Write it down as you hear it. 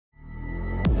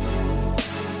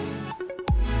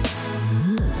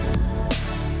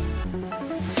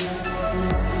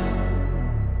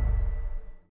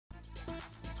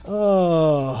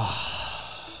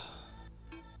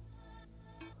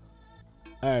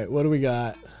right, what do we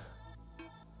got?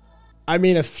 I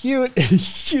mean, a few of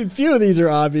these are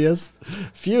obvious.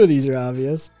 Few of these are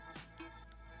obvious.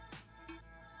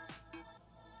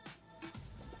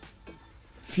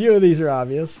 Few of these are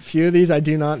obvious. Few of these I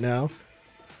do not know.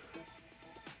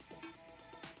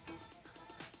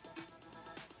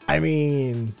 I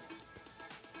mean,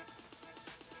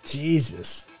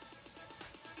 Jesus.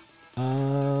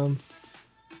 All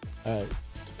right.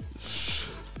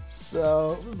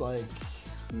 So it was like,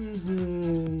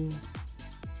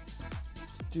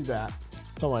 do that,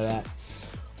 something like that.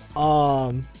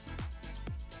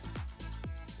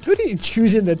 Who do you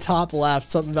choose in the top left?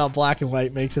 Something about black and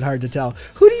white makes it hard to tell.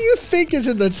 Who do you think is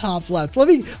in the top left? Let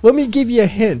me give you a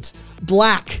hint.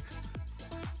 Black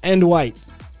and white.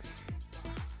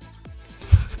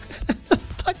 What the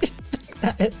fuck do you think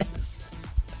that is?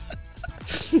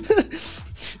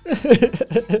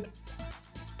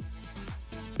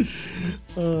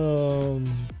 Oh,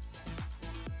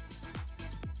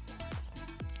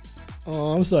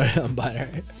 I'm sorry, I'm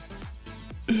binary.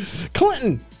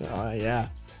 Clinton. Oh yeah,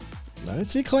 I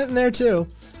see Clinton there too.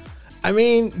 I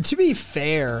mean, to be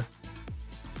fair,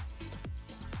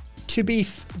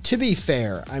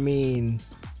 I mean,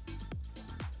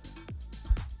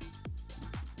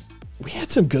 we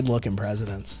had some good-looking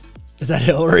presidents. Is that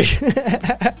Hillary?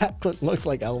 Clinton looks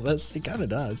like Elvis. He kind of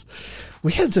does.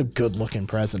 We had some good-looking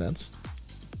presidents.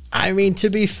 I mean, to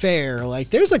be fair, like,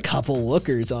 there's a couple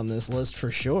lookers on this list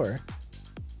for sure.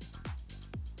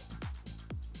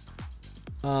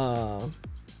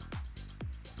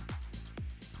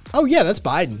 Oh yeah, that's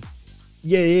Biden.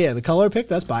 Yeah. The color pick,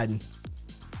 that's Biden.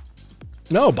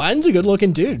 No, Biden's a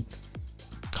good-looking dude.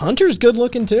 Hunter's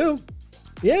good-looking too.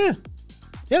 Yeah,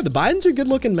 the Bidens are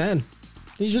good-looking men.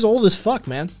 He's just old as fuck,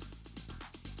 man.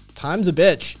 Time's a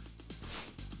bitch.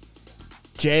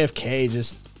 JFK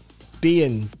just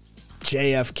being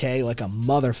JFK like a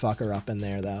motherfucker up in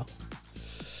there, though.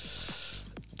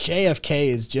 JFK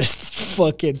is just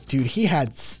fucking, dude, he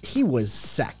was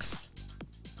sex.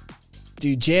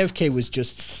 Dude, JFK was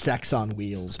just sex on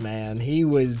wheels, man. He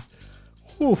was,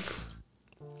 oof.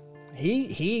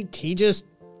 He just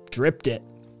dripped it.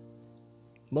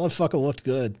 Motherfucker looked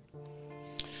good.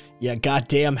 Yeah,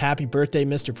 goddamn happy birthday,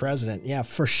 Mr. President. Yeah,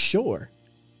 for sure.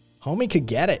 Homie could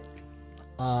get it.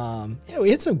 Yeah, we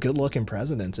had some good-looking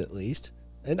presidents at least.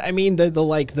 And I mean,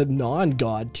 the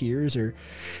non-god tiers are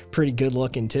pretty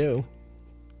good-looking too.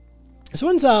 This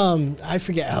one's, I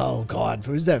forget, oh God,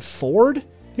 who's that, Ford?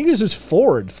 I think this was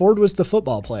Ford. Ford was the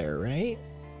football player, right?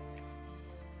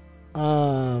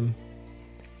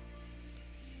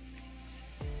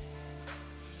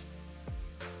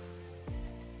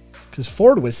 Because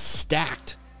Ford was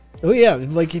stacked. Oh yeah,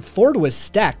 like Ford was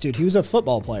stacked, dude. He was a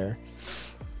football player.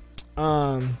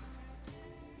 All right,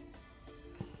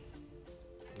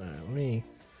 let me.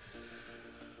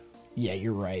 Yeah,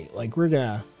 you're right. Like we're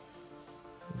gonna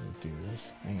do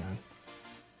this. Hang on.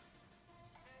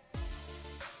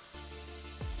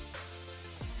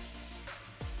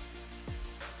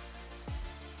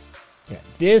 Yeah,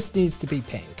 this needs to be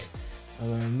pink,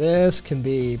 and then this can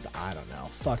be, I don't know,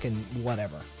 fucking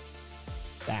whatever.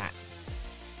 That.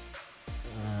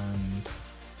 And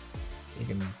it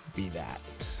can be that.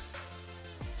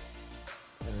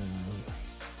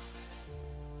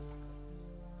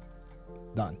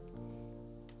 Done.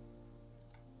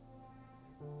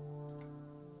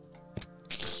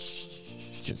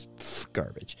 It's just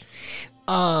garbage.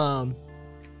 All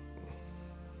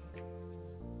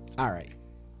right.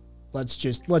 Let's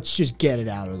just get it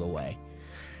out of the way.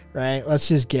 Right? Let's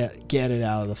just get it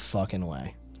out of the fucking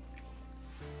way.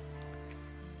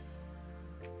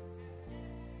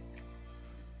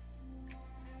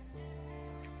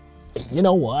 You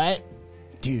know what?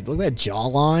 Dude, look at that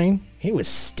jawline. He was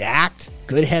stacked.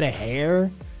 Good head of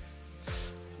hair.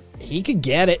 He could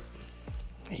get it.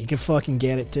 He could fucking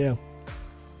get it too.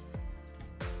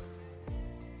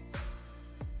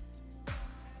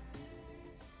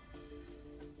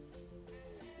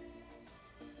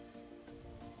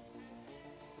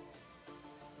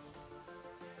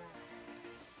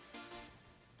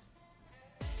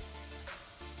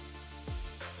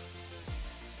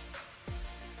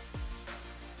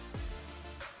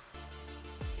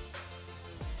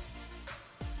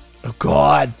 Oh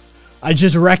God, I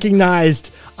just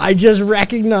recognized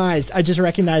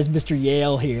Mr.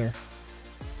 Yale here.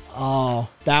 Oh,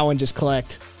 that one just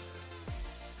clicked.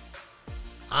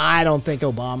 I don't think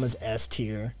Obama's S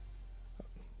tier.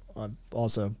 I've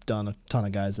also done a ton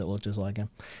of guys that look just like him.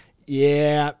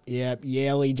 Yep,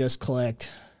 Yaley just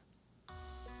clicked.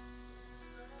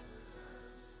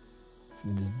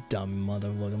 This dumb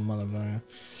motherfucker.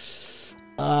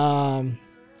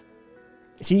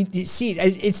 See,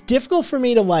 it's difficult for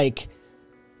me to like,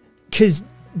 cause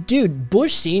dude,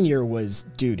 Bush Sr. was,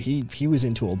 dude, he was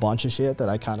into a bunch of shit that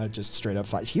I kind of just straight up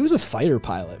fight. He was a fighter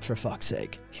pilot, for fuck's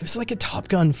sake. He was like a Top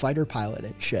Gun fighter pilot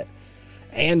and shit.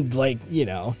 And like, you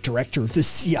know, director of the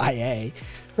CIA,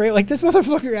 right? Like this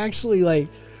motherfucker actually like,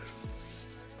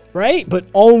 right? But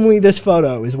only this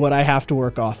photo is what I have to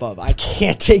work off of. I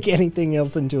can't take anything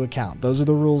else into account. Those are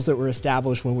the rules that were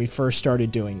established when we first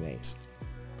started doing these.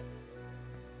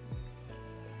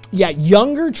 Yeah,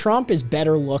 younger Trump is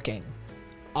better looking.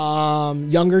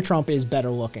 Younger Trump is better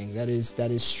looking. That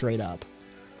is straight up.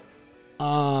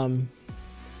 Nah,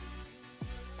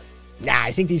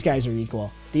 I think these guys are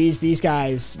equal. These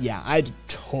guys, yeah, I'd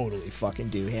totally fucking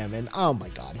do him. And oh my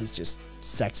God, he's just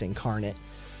sex incarnate.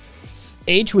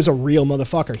 H was a real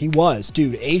motherfucker. He was,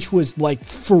 dude. H was like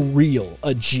for real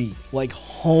a G. Like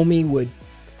homie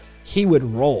he would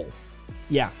roll.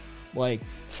 Yeah, like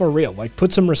for real. Like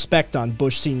put some respect on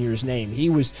Bush Sr.'s name. He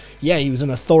was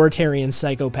an authoritarian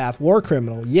psychopath war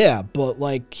criminal. Yeah, but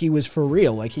like he was for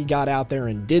real. Like he got out there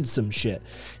and did some shit.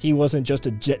 He wasn't just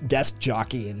a desk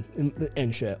jockey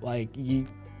and shit. Like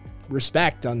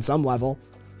respect on some level.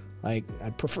 Like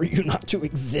I'd prefer you not to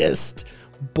exist,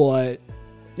 but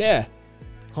yeah.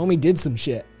 Homie did some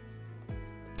shit.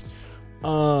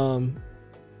 Oh,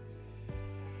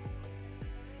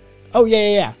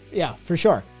 yeah, for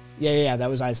sure. Yeah, that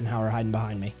was Eisenhower hiding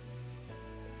behind me.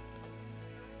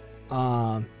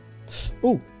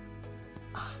 Ooh.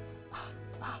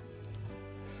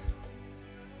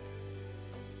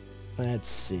 Let's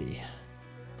see.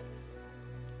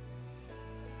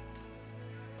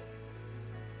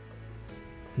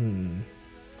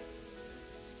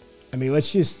 I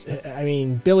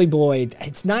mean, Billy Boyd,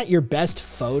 it's not your best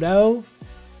photo.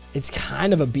 It's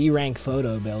kind of a B rank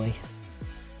photo, Billy.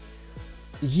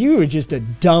 You are just a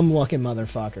dumb looking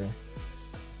motherfucker.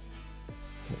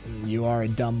 You are a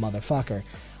dumb motherfucker.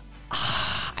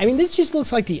 I mean, this just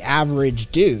looks like the average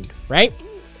dude, right?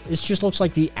 This just looks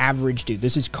like the average dude.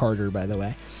 This is Carter, by the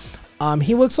way.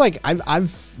 He looks like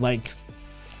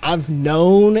I've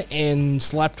known and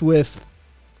slept with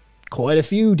quite a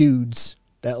few dudes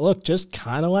that look just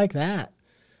kind of like that.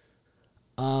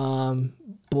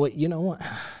 But you know what?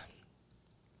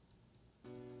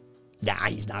 Nah,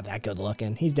 he's not that good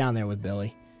looking. He's down there with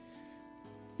Billy.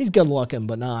 He's good looking,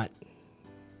 but not.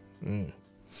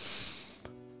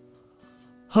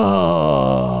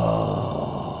 Oh.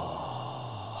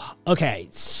 Okay,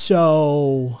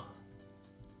 so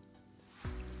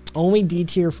only D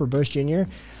tier for Bush Jr.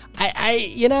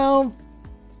 You know,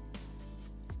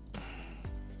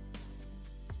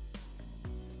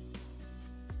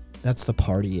 that's the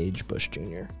party age Bush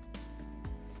Jr.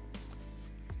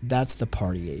 That's the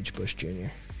party age Bush Jr.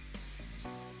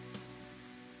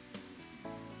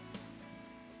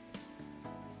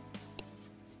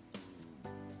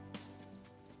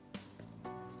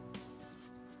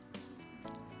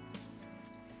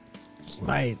 He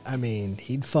might, I mean,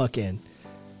 he'd fucking...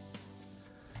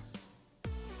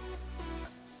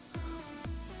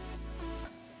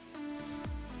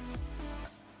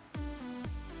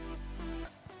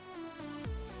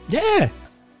 Yeah.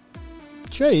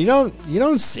 Sure, you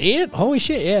don't see it? Holy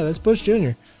shit, yeah, that's Bush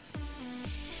Jr.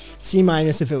 C-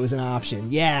 if it was an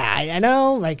option. Yeah, I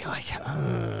know, like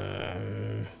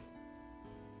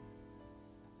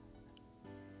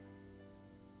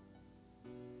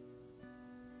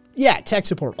yeah, tech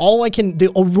support. All I can, the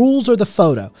rules are the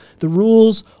photo. The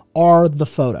rules are the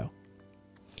photo.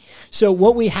 So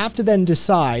what we have to then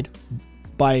decide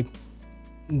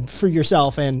for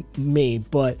yourself and me,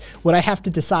 but what I have to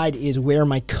decide is where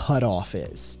my cutoff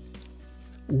is.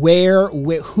 Where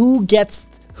who gets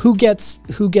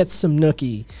some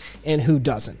nookie and who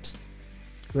doesn't,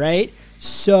 right?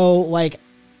 So like,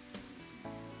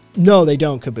 no, they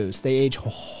don't, Caboose. They age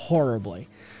horribly.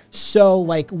 So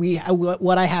like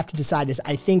what I have to decide is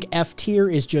I think F tier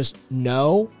is just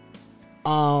no.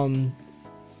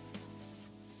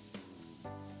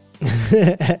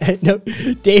 No,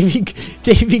 Davy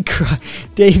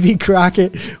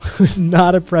Crockett was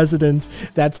not a president.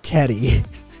 That's Teddy.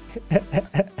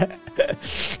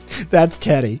 That's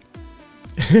Teddy.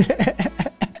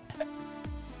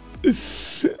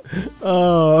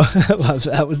 Oh, I love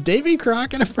that. Was Davy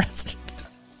Crockett a president?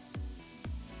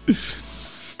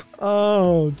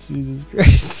 Oh, Jesus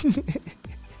Christ.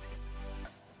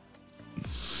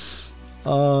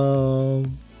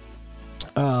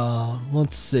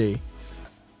 Let's see.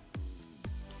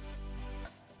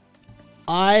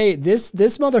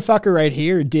 This motherfucker right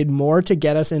here did more to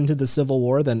get us into the Civil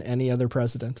War than any other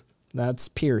president. That's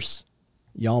Pierce.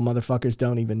 Y'all motherfuckers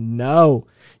don't even know.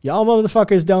 Y'all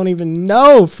motherfuckers don't even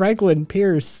know Franklin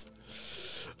Pierce.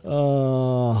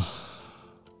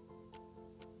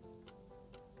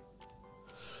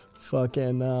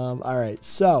 Fucking, all right.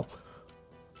 So,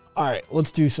 all right,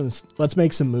 let's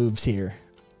make some moves here.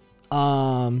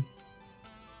 I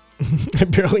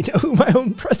barely know who my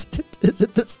own president is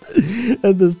at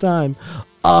this time.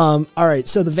 All right.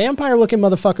 So the vampire looking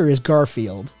motherfucker is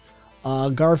Garfield.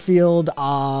 Garfield,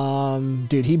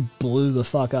 dude, he blew the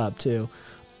fuck up too.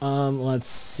 Let's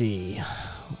see.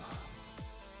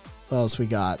 What else we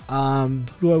got? Who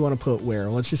do I want to put where?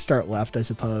 Let's just start left, I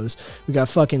suppose. We got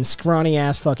fucking scrawny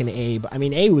ass fucking Abe. I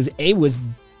mean, Abe was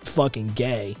fucking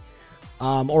gay.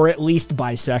 Or at least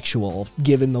bisexual,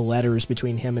 given the letters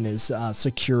between him and his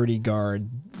security guard,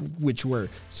 which were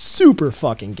super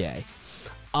fucking gay.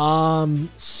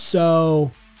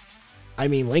 So, I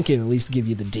mean, Lincoln at least give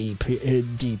you the D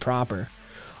proper.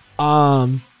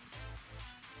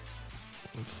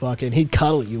 Fucking, he'd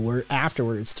cuddle you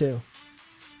afterwards too.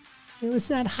 It was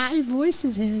that high voice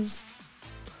of his.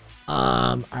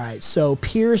 All right, so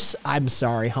Pierce, I'm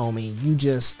sorry, homie.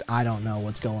 I don't know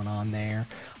what's going on there.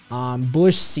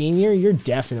 Bush Sr., you're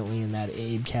definitely in that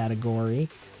Abe category,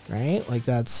 right? Like,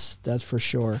 that's for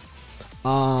sure.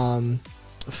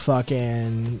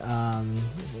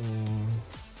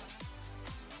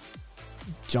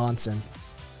 Johnson.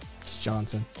 It's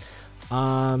Johnson.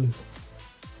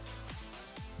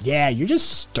 Yeah, you're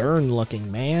just stern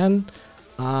looking, man.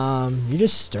 You're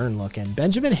just stern looking.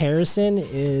 Benjamin Harrison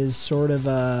is sort of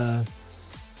a...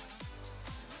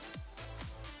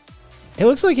 It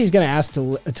looks like he's going to ask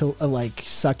to like,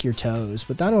 suck your toes,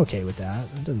 but I'm okay with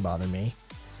that. That doesn't bother me.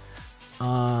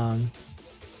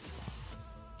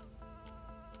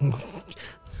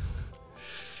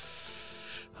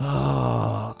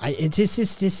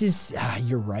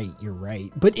 You're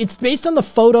right. But it's based on the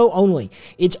photo only.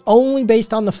 It's only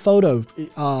based on the photo,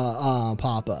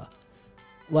 Papa.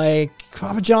 Like,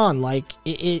 Papa John, like,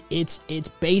 it's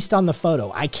based on the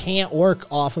photo. I can't work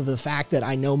off of the fact that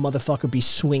I know motherfucker be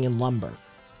swinging lumber.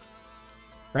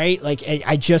 Right? Like,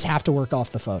 I just have to work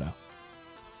off the photo.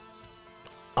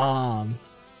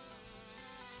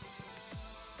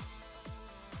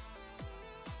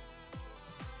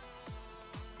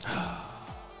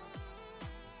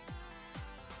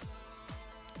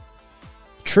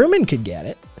 Truman could get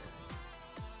it.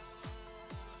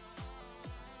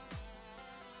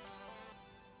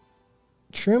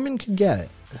 Truman could get it.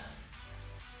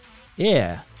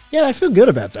 Yeah. Yeah, I feel good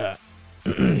about that.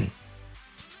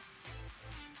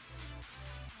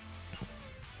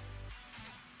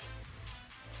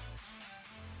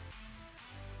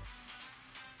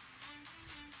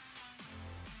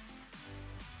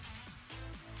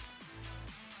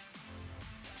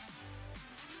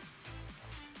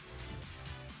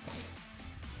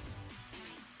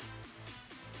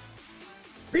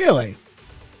 Really?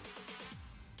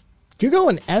 You're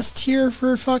going S tier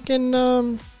for fucking,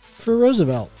 for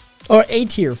Roosevelt. Or A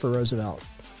tier for Roosevelt.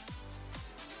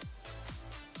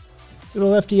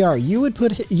 Little FDR. You would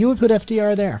put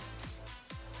FDR there.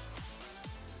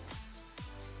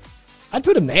 I'd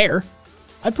put him there.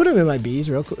 I'd put him in my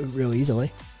B's real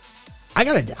easily. I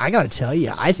gotta tell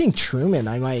you, I think Truman,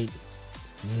 I might,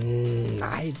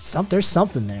 there's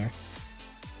something there.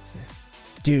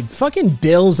 Dude, fucking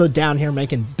Bill's down here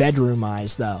making bedroom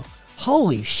eyes, though.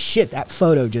 Holy shit, that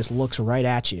photo just looks right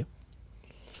at you.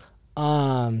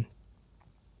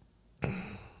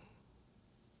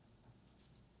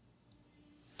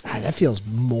 That feels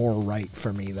more right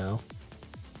for me, though.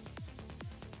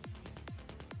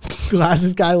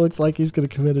 Glasses guy looks like he's going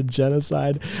to commit a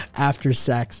genocide after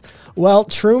sex. Well,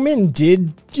 Truman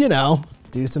did, you know,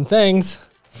 do some things.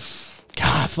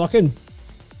 God, fucking...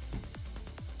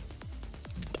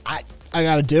 I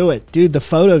gotta do it. Dude, the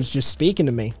photo's just speaking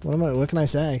to me. What can I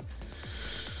say?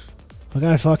 What can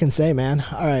I fucking say, man?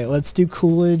 Alright, let's do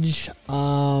Coolidge.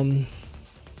 Yeah,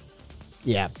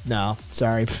 no.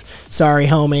 Sorry. Sorry,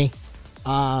 homie.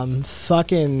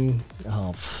 Fucking...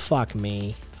 Oh, fuck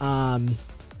me.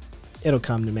 It'll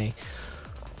come to me.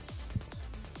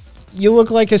 You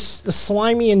look like a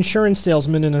slimy insurance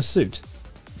salesman in a suit.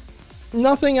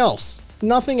 Nothing else.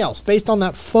 Nothing else. Based on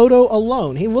that photo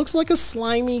alone, he looks like a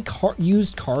slimy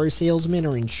used car salesman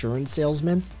or insurance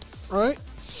salesman, right?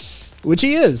 Which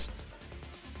he is.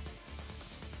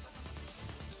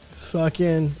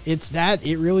 Fucking,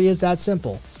 it really is that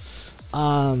simple.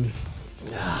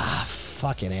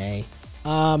 Fucking A.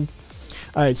 All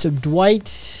right, so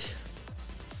Dwight.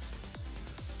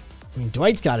 I mean,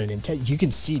 Dwight's got an intent. You can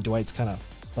see Dwight's kind of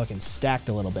fucking stacked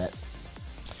a little bit.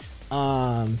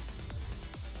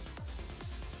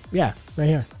 Yeah, right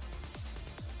here.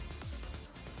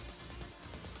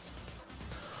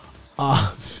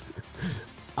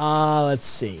 Let's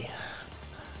see.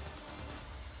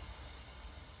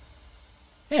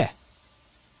 Yeah.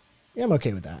 Yeah, I'm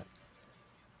okay with that.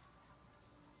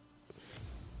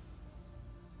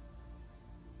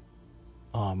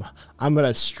 I'm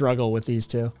gonna struggle with these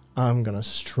two. I'm gonna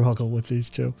struggle with these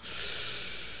two.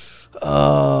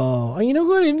 Oh, you know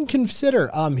who I didn't consider?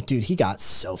 Dude, he got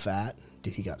so fat.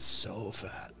 Dude, he got so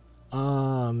fat.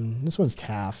 This one's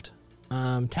Taft.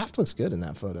 Taft looks good in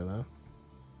that photo, though.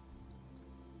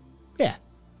 Yeah,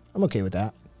 I'm okay with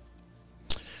that.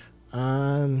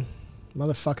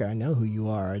 Motherfucker, I know who you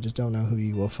are. I just don't know who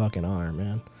you will fucking are,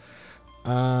 man.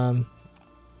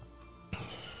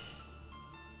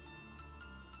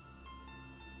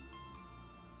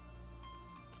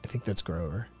 I think that's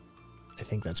Grover. I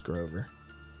think that's Grover.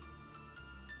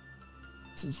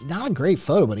 This is not a great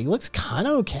photo, but he looks kind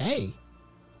of okay.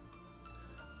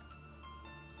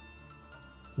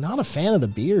 Not a fan of the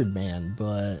beard, man,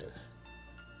 but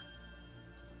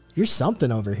you're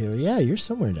something over here. Yeah, you're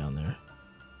somewhere down there.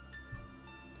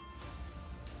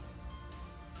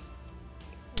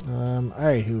 All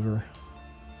right, Hoover.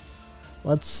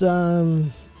 Let's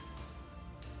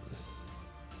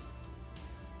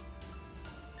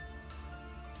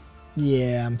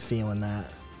yeah, I'm feeling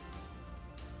that.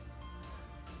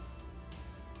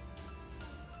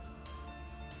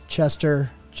 Chester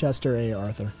A.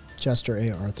 Arthur. Chester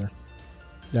A. Arthur.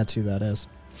 That's who that is.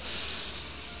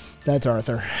 That's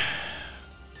Arthur.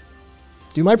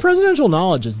 Dude, my presidential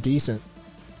knowledge is decent.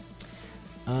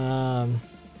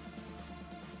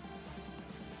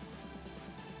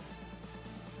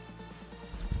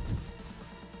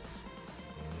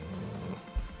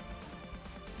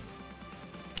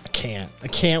 I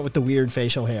can't with the weird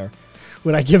facial hair.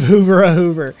 Would I give Hoover a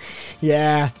Hoover?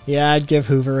 Yeah, I'd give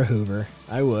Hoover a Hoover.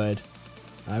 I would.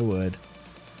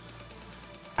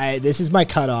 This is my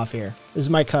cutoff here. This is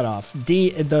my cutoff.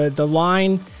 The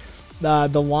line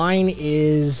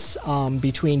is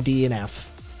between D and F.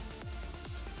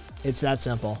 It's that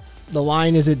simple. The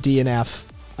line is at D and F.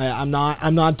 I'm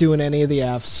not doing any of the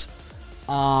Fs.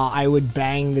 I would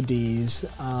bang the Ds.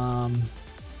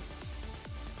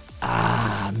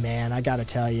 Man, I gotta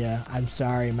tell you, I'm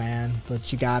sorry, man,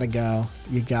 but you gotta go.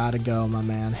 You gotta go, my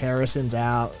man. Harrison's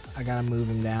out. I gotta move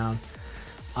him down.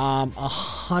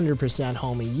 100%,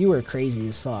 homie. You are crazy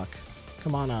as fuck.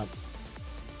 Come on up.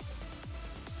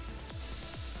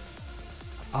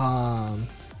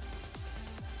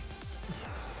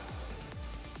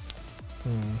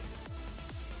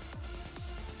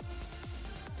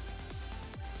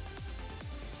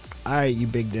 Alright, you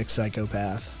big dick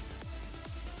psychopath.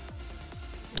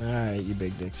 Alright, you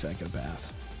big dick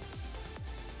psychopath.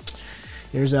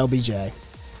 Here's LBJ.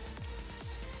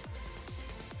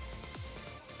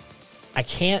 I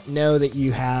can't know that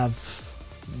you have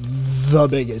the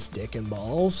biggest dick and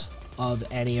balls of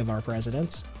any of our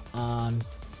presidents.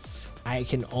 I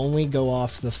can only go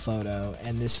off the photo,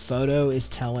 and this photo is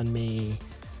telling me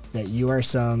that you are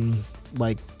some,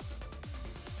 like,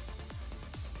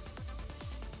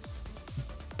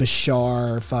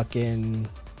 Bashar fucking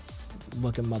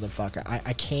looking motherfucker.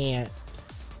 I can't.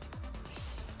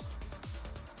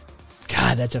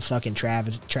 God, that's a fucking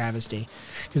travesty.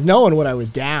 Because knowing what I was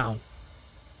down,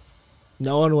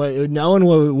 knowing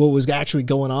what was actually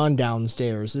going on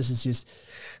downstairs, this is just,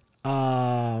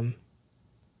 yeah,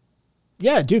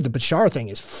 dude, the Bashar thing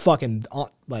is fucking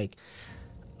like,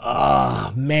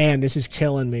 man, this is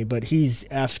killing me. But he's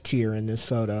F tier in this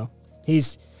photo.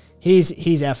 He's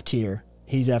F tier.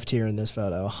 He's F tier in this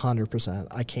photo, 100%.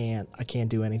 I can't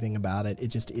do anything about it. It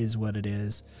just is what it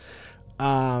is.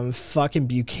 Fucking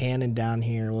Buchanan down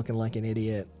here looking like an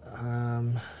idiot.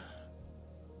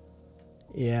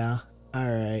 Yeah. All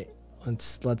right.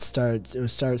 Let's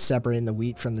start separating the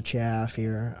wheat from the chaff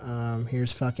here.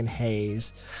 Here's fucking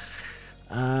Hayes.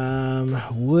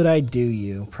 Would I do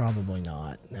you? Probably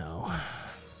not. No.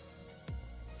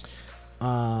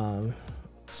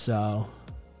 So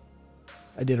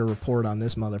I did a report on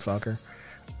this motherfucker.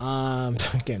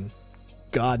 Fucking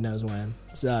God knows when.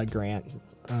 It's Grant.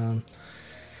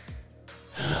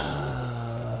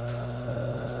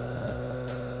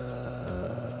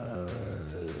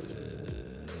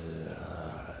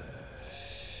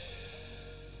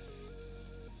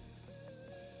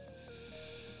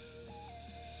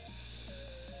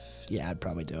 Yeah, I'd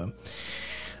probably do him.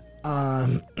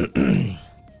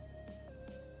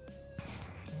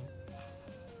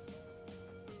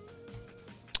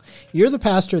 You're the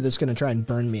pastor that's going to try and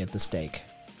burn me at the stake.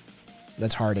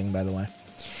 That's Harding, by the way.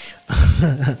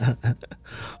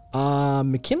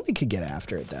 McKinley could get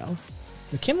after it, though.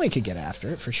 McKinley could get after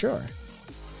it, for sure.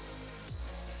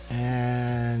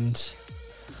 And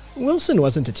Wilson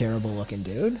wasn't a terrible-looking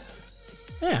dude.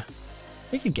 Yeah,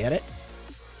 he could get it.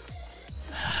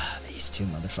 These two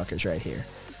motherfuckers right here.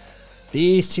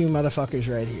 These two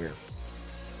motherfuckers right here.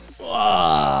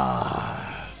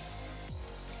 Oh,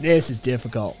 this is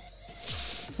difficult.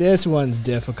 This one's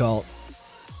difficult.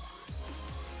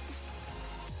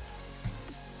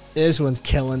 This one's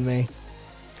killing me.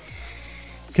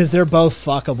 Because they're both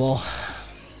fuckable.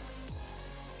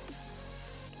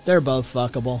 They're both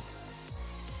fuckable.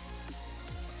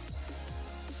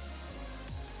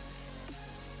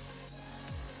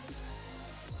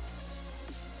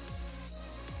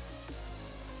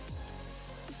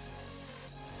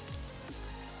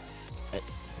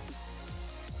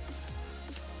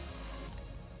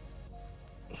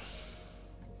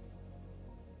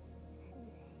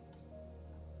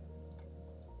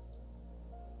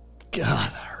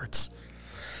 God, that hurts.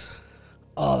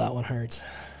 Oh, that one hurts.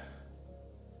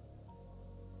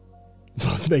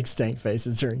 Both make stank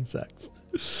faces during sex.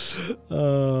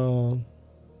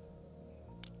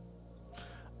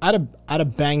 I'd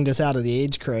have banged us out of the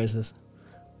age crisis.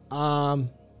 I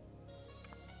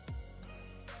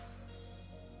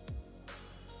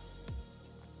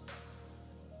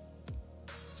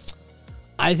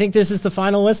think this is the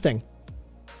final listing.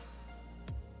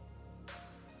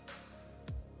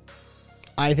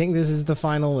 I think this is the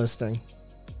final listing.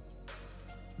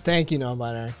 Thank you,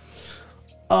 non-binary.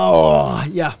 Oh,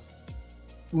 yeah.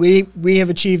 We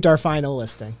have achieved our final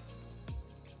listing.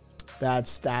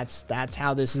 That's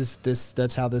how this is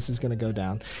going to go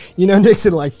down. You know,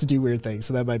 Nixon likes to do weird things,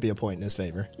 so that might be a point in his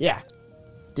favor. Yeah.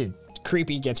 Dude,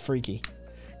 creepy gets freaky.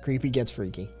 Creepy gets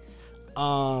freaky.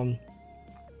 God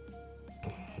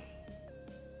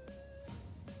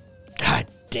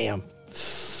damn.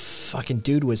 Fucking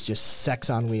dude was just sex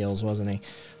on wheels, wasn't he?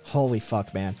 Holy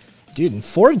fuck, man. Dude, and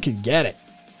Ford could get it.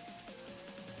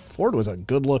 Ford was a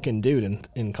good-looking dude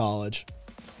in college.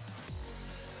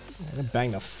 I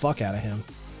banged the fuck out of him.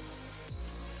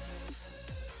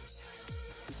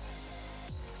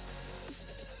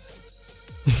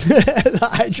 The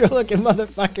Hydra-looking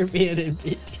motherfucker being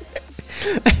impeached.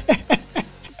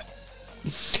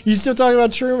 You still talking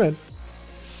about Truman?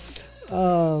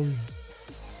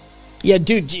 Yeah,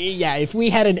 dude. Yeah, if we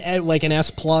had an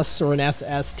S plus or an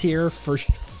SS tier for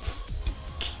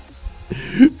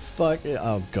fuck it.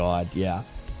 Oh god, yeah,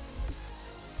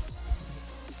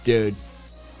 dude.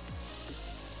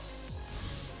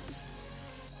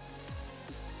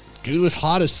 Dude was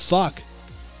hot as fuck.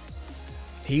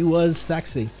 He was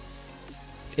sexy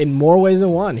in more ways than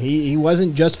one. He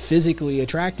wasn't just physically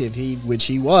attractive, which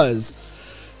he was,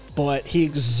 but he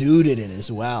exuded it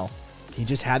as well. He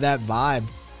just had that vibe.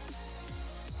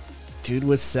 Dude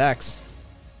was sex.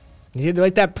 He had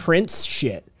like that Prince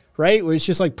shit, right? Where it's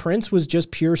just like Prince was just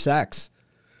pure sex.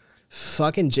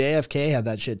 Fucking JFK had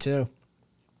that shit too.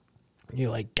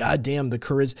 You're like, goddamn, the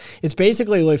charisma. It's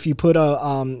basically if you put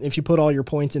all your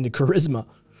points into charisma.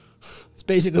 It's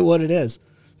basically what it is.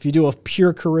 If you do a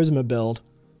pure charisma build.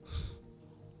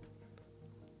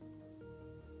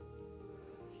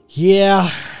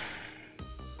 Yeah.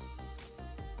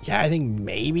 Yeah, I think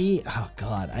maybe. Oh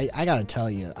god, I gotta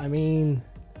tell you. I mean,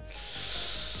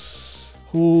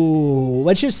 ooh,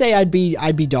 let's just say I'd be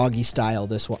doggy style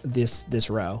this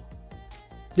row.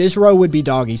 This row would be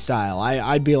doggy style.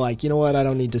 I'd be like, you know what? I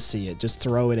don't need to see it. Just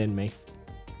throw it in me.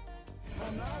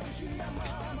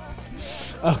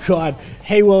 Oh god.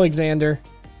 Hey, Will Alexander.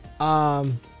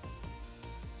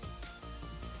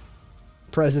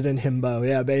 President Himbo,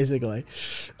 yeah, basically.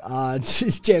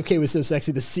 JFK was so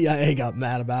sexy, the CIA got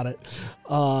mad about it.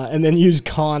 And then use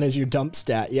con as your dump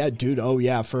stat. Yeah, dude, oh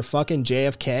yeah, for fucking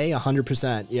JFK,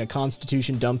 100%. Yeah,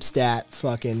 Constitution dump stat,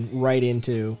 fucking right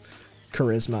into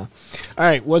charisma. All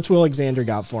right, what's Will Alexander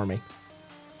got for me?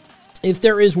 If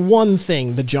there is one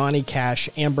thing the Johnny Cash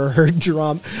Amber Heard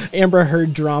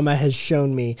drama has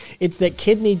shown me, it's that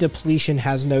kidney depletion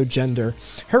has no gender.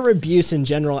 Her abuse and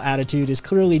general attitude is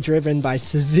clearly driven by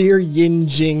severe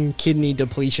yin-jing kidney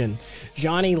depletion.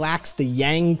 Johnny lacks the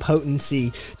yang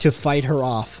potency to fight her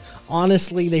off.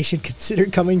 Honestly, they should consider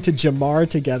coming to Jamar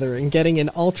together and getting an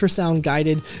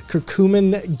ultrasound-guided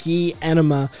curcumin ghee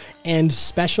enema and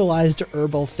specialized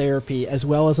herbal therapy, as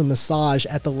well as a massage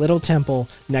at the little temple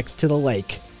next to the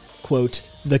lake. Quote,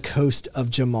 the coast of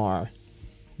Jamar.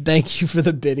 Thank you for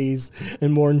the biddies,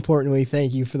 and more importantly,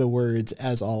 thank you for the words,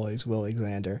 as always, Will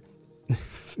Alexander.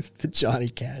 The Johnny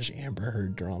Cash Amber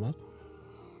Heard drama.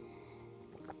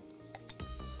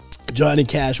 Johnny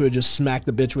Cash would have just smacked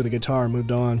the bitch with a guitar and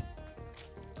moved on.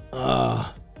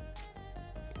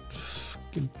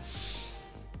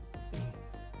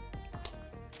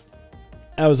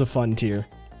 That was a fun tier.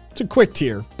 It's a quick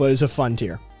tier, but it's a fun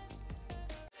tier.